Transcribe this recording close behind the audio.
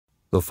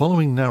The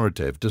following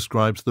narrative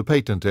describes the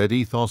patented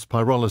Ethos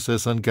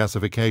pyrolysis and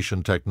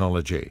gasification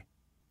technology.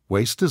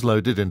 Waste is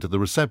loaded into the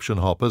reception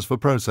hoppers for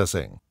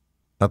processing.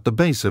 At the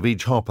base of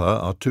each hopper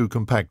are two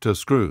compactor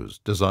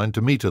screws designed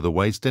to meter the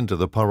waste into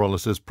the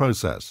pyrolysis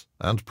process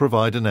and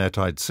provide an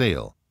airtight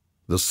seal.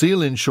 The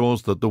seal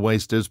ensures that the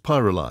waste is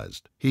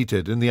pyrolyzed,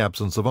 heated in the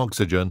absence of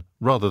oxygen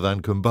rather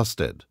than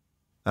combusted.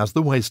 As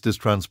the waste is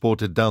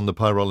transported down the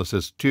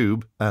pyrolysis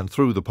tube and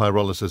through the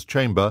pyrolysis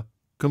chamber,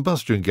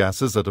 combustion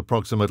gases at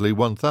approximately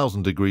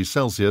 1000 degrees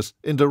Celsius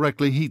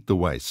indirectly heat the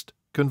waste,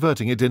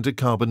 converting it into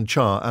carbon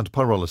char and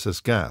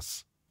pyrolysis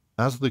gas.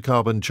 As the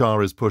carbon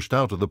char is pushed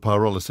out of the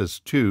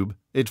pyrolysis tube,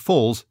 it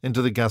falls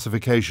into the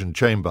gasification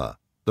chamber.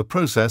 The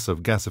process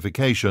of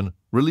gasification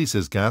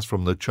releases gas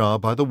from the char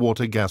by the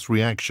water-gas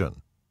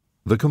reaction.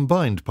 The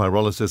combined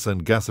pyrolysis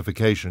and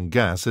gasification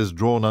gas is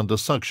drawn under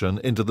suction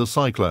into the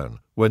cyclone,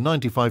 where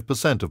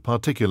 95% of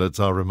particulates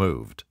are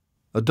removed.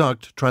 A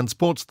duct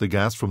transports the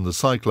gas from the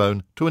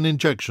cyclone to an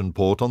injection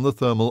port on the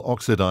thermal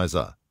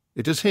oxidizer.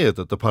 It is here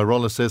that the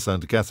pyrolysis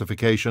and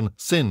gasification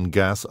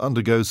syngas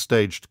undergoes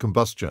staged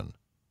combustion.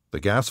 The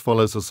gas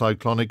follows a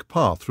cyclonic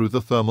path through the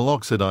thermal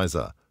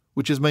oxidizer,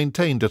 which is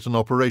maintained at an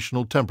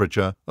operational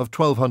temperature of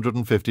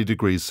 1250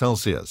 degrees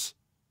Celsius.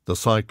 The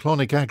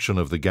cyclonic action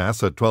of the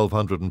gas at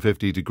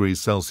 1250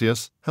 degrees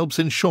Celsius helps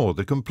ensure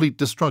the complete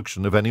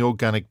destruction of any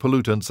organic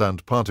pollutants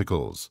and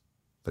particles.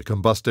 The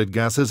combusted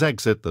gases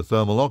exit the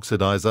thermal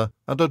oxidizer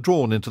and are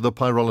drawn into the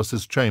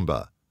pyrolysis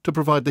chamber to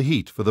provide the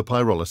heat for the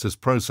pyrolysis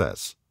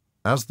process.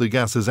 As the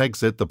gases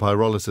exit the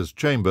pyrolysis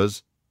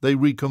chambers, they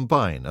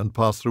recombine and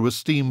pass through a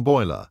steam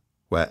boiler,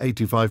 where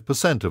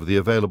 85% of the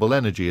available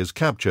energy is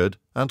captured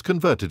and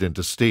converted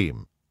into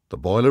steam. The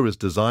boiler is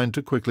designed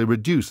to quickly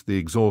reduce the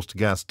exhaust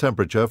gas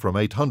temperature from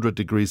 800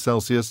 degrees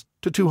Celsius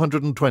to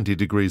 220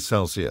 degrees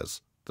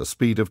Celsius. The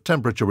speed of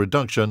temperature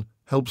reduction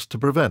helps to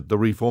prevent the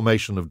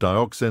reformation of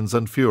dioxins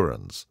and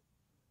furans.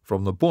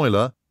 From the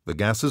boiler, the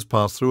gases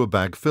pass through a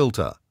bag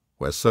filter,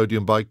 where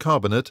sodium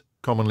bicarbonate,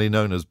 commonly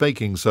known as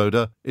baking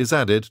soda, is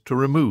added to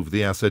remove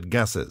the acid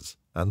gases,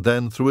 and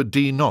then through a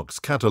de-NOx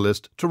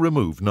catalyst to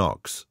remove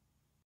NOx.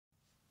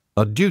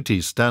 A duty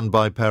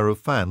standby pair of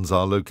fans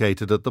are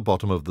located at the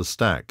bottom of the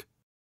stack.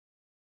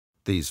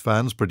 These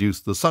fans produce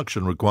the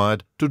suction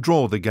required to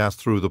draw the gas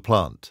through the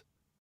plant.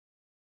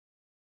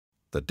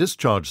 The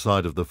discharge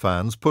side of the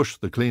fans push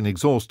the clean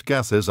exhaust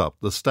gases up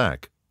the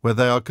stack, where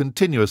they are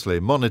continuously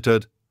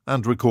monitored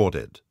and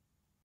recorded.